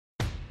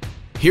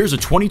Here's a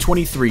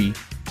 2023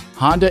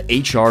 Honda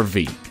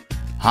HR-V.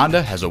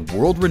 Honda has a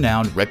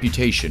world-renowned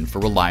reputation for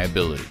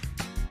reliability.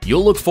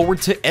 You'll look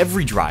forward to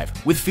every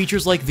drive with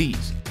features like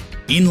these: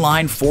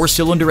 inline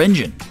 4-cylinder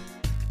engine,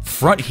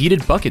 front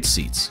heated bucket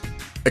seats,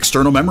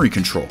 external memory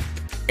control,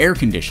 air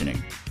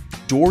conditioning,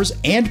 doors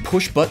and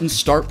push-button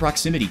start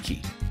proximity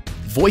key,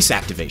 voice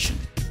activation,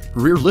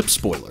 rear lip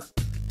spoiler,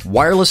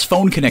 wireless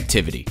phone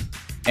connectivity,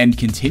 and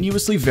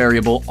continuously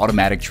variable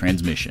automatic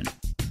transmission.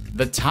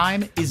 The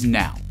time is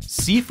now.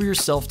 See for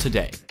yourself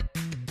today.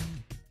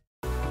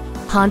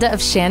 Honda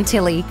of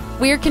Chantilly.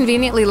 We are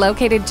conveniently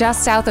located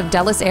just south of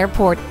Dulles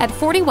Airport at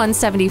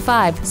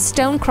 4175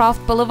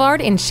 Stonecroft Boulevard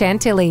in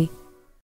Chantilly.